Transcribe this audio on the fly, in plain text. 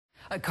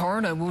A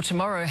coroner will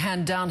tomorrow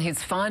hand down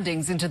his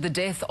findings into the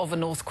death of a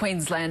North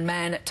Queensland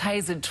man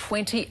tasered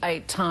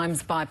 28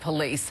 times by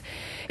police.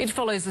 It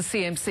follows a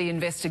CMC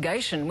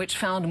investigation which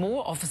found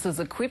more officers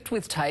equipped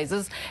with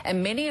tasers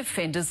and many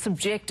offenders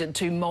subjected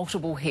to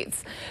multiple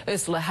hits.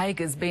 Ursula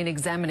Hager's been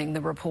examining the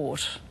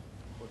report.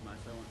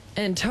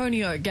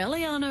 Antonio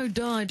Galliano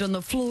died on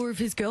the floor of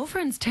his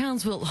girlfriend's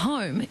Townsville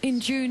home in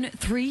June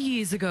 3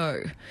 years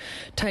ago.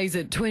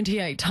 Tasered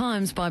 28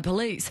 times by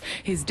police,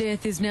 his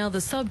death is now the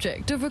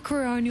subject of a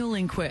coronial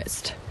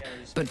inquest.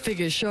 But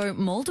figures show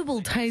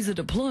multiple taser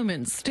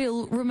deployments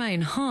still remain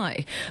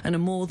high and are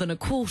more than a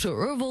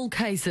quarter of all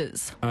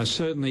cases.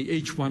 Certainly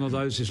each one of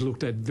those is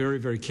looked at very,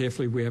 very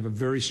carefully. We have a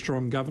very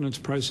strong governance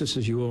process,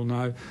 as you all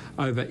know,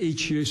 over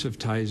each use of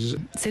tasers.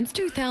 Since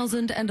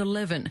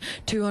 2011,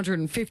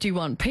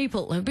 251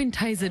 people have been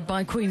tasered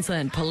by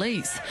Queensland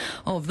Police.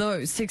 Of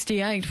those,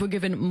 68 were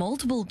given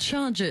multiple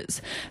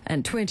charges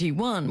and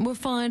 21 were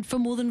fined for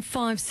more than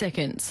 5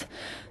 seconds.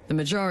 The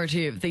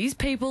majority of these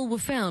people were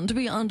found to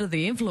be under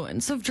the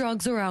influence of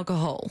drugs or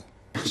alcohol.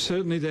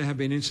 Certainly there have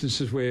been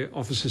instances where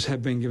officers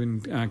have been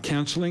given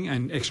counselling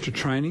and extra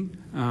training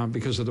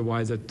because of the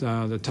way that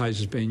the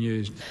taser's been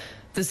used.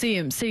 The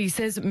CMC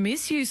says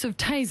misuse of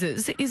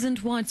tasers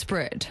isn't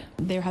widespread.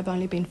 There have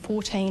only been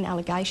 14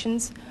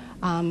 allegations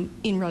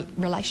in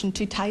relation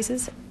to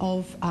tasers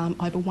of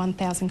over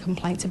 1,000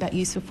 complaints about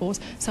use of force,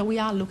 so we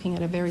are looking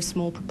at a very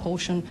small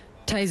proportion.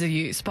 Taser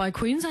use by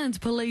Queensland's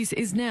police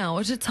is now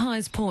at its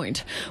highest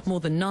point.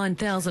 More than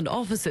 9,000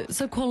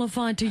 officers are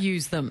qualified to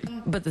use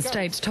them. But the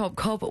state's top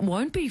cop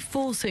won't be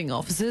forcing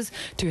officers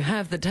to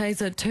have the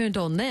taser turned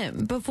on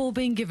them before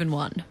being given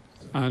one.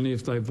 Only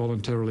if they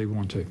voluntarily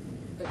want to.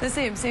 The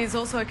CMC is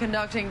also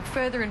conducting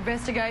further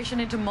investigation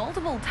into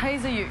multiple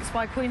taser use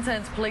by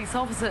Queensland's police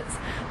officers.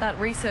 That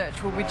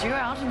research will be due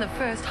out in the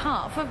first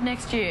half of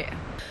next year.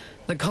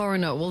 The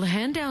coroner will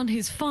hand down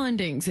his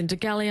findings into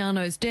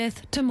Galliano's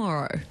death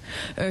tomorrow.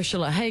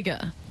 Ursula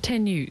Hager,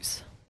 10 News.